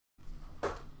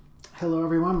Hello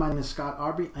everyone, my name is Scott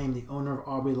Aubrey. I am the owner of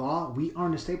Aubrey Law. We are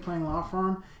an estate planning law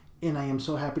firm and I am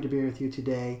so happy to be here with you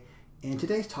today. And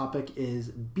today's topic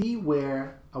is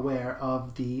aware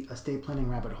of the estate planning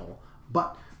rabbit hole.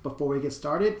 But before we get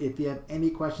started, if you have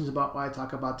any questions about what I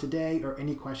talk about today or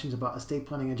any questions about estate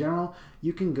planning in general,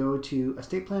 you can go to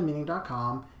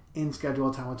estateplanmeeting.com and schedule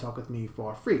a time to talk with me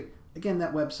for free. Again,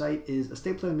 that website is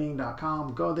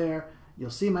estateplanmeeting.com. Go there,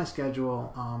 you'll see my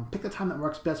schedule, pick the time that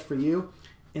works best for you,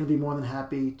 and I'll be more than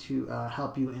happy to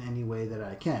help you in any way that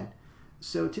I can.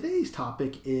 So today's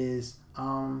topic is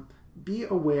be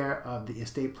aware of the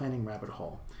estate planning rabbit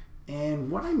hole. And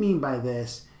what I mean by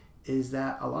this is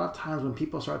that a lot of times when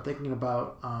people start thinking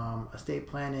about estate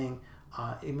planning,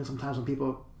 even sometimes when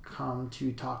people come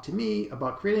to talk to me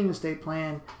about creating an estate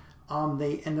plan,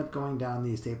 they end up going down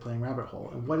the estate planning rabbit hole.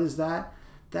 And what is that?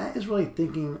 That is really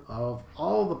thinking of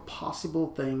all the possible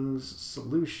things,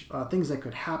 things that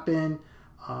could happen,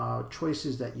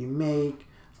 choices that you make,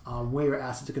 where your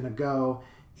assets are going to go,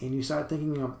 and you start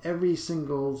thinking of every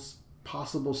single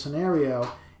possible scenario,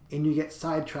 and you get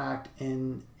sidetracked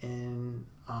in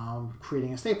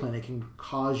creating a estate plan. It can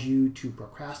cause you to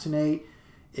procrastinate.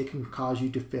 It can cause you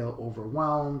to feel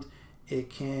overwhelmed.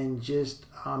 It can just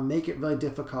make it really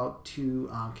difficult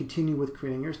to continue with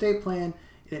creating your estate plan.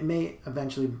 It may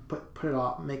eventually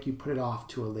make you put it off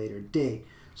to a later date.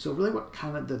 So really what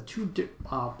kind of the two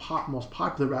most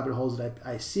popular rabbit holes that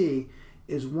I see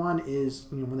is one is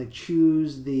when they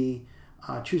choose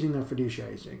choosing their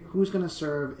fiduciaries. Who's going to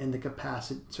serve in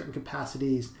the certain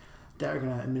capacities that are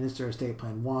going to administer estate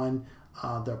plan. One,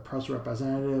 their personal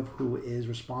representative who is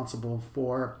responsible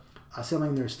for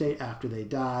selling their estate after they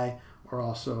die, or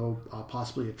also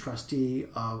possibly a trustee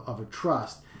of a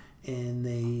trust. And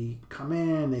they come in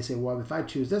and they say, well, if I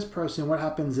choose this person, what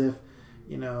happens if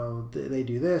they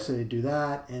do this or they do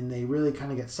that? And they really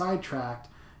kind of get sidetracked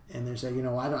and they say, I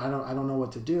don't know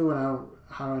what to do, and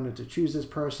how do I know to choose this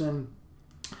person?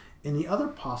 And the other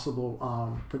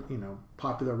possible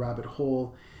popular rabbit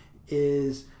hole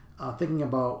is thinking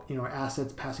about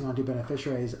assets passing on to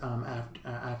beneficiaries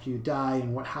after you die,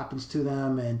 and what happens to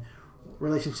them, and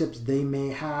relationships they may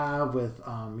have with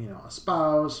a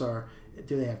spouse, or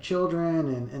do they have children,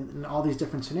 and all these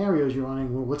different scenarios. You're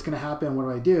wondering, well, what's going to happen? What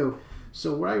do I do?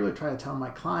 So what I really try to tell my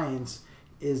clients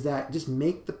is that just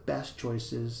make the best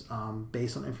choices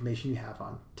based on the information you have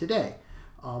on today.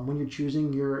 When you're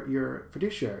choosing your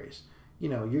fiduciaries,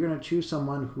 you're going to choose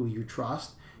someone who you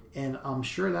trust, and I'm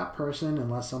sure that person,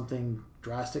 unless something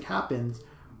drastic happens,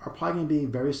 are probably going to be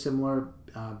very similar,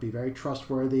 be very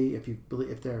trustworthy.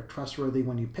 If they're trustworthy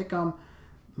when you pick them,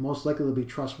 most likely they'll be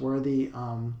trustworthy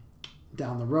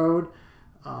down the road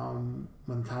when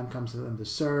the time comes for them to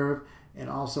serve. And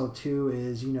also too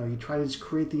is you try to just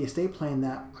create the estate plan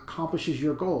that accomplishes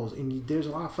your goals, and there's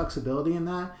a lot of flexibility in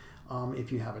that.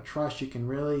 If you have a trust, you can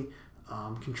really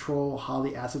control how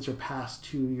the assets are passed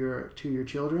to your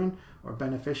children or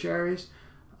beneficiaries.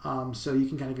 So you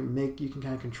can kind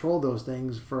of control those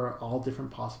things for all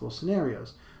different possible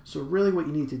scenarios. So really what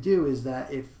you need to do is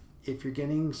that if you're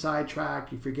getting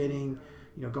sidetracked, if you're getting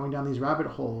going down these rabbit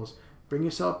holes, bring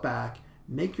yourself back,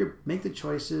 make the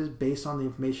choices based on the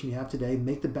information you have today,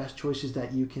 make the best choices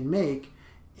that you can make,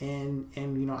 and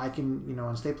I can,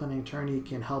 an estate planning attorney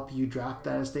can help you draft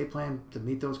that estate plan to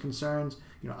meet those concerns.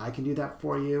 I can do that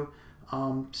for you.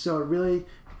 So really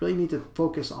need to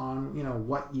focus on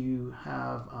what you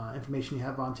have, information you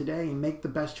have on today, and make the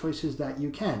best choices that you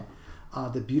can.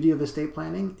 The beauty of estate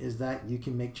planning is that you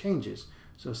can make changes.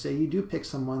 So say you do pick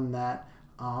someone that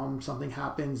something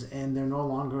happens and they're no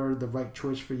longer the right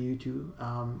choice for you to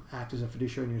act as a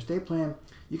fiduciary in your estate plan,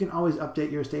 you can always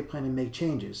update your estate plan and make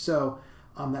changes. So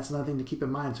that's another thing to keep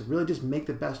in mind. So really just make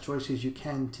the best choices you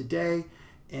can today,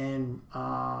 and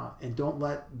don't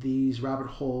let these rabbit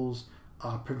holes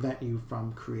prevent you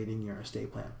from creating your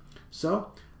estate plan.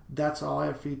 So that's all I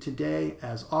have for you today.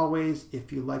 As always,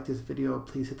 if you like this video,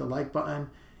 please hit the like button.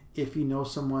 If you know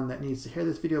someone that needs to hear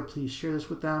this video, please share this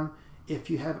with them. If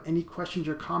you have any questions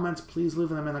or comments, please leave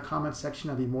them in the comments section.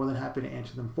 I'll be more than happy to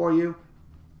answer them for you.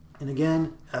 And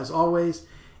again, as always,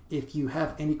 if you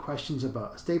have any questions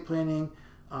about estate planning,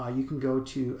 you can go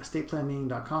to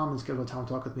estateplanmeeting.com and schedule a time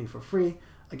to talk with me for free.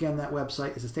 Again, that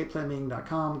website is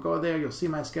estateplanmeeting.com. Go there, you'll see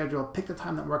my schedule, pick the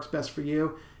time that works best for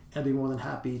you, and I'll be more than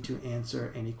happy to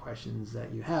answer any questions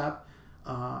that you have.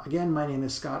 Again, my name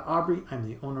is Scott Aubrey. I'm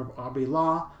the owner of Aubrey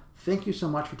Law. Thank you so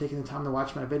much for taking the time to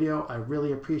watch my video. I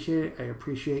really appreciate it. I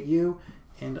appreciate you,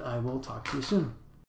 and I will talk to you soon.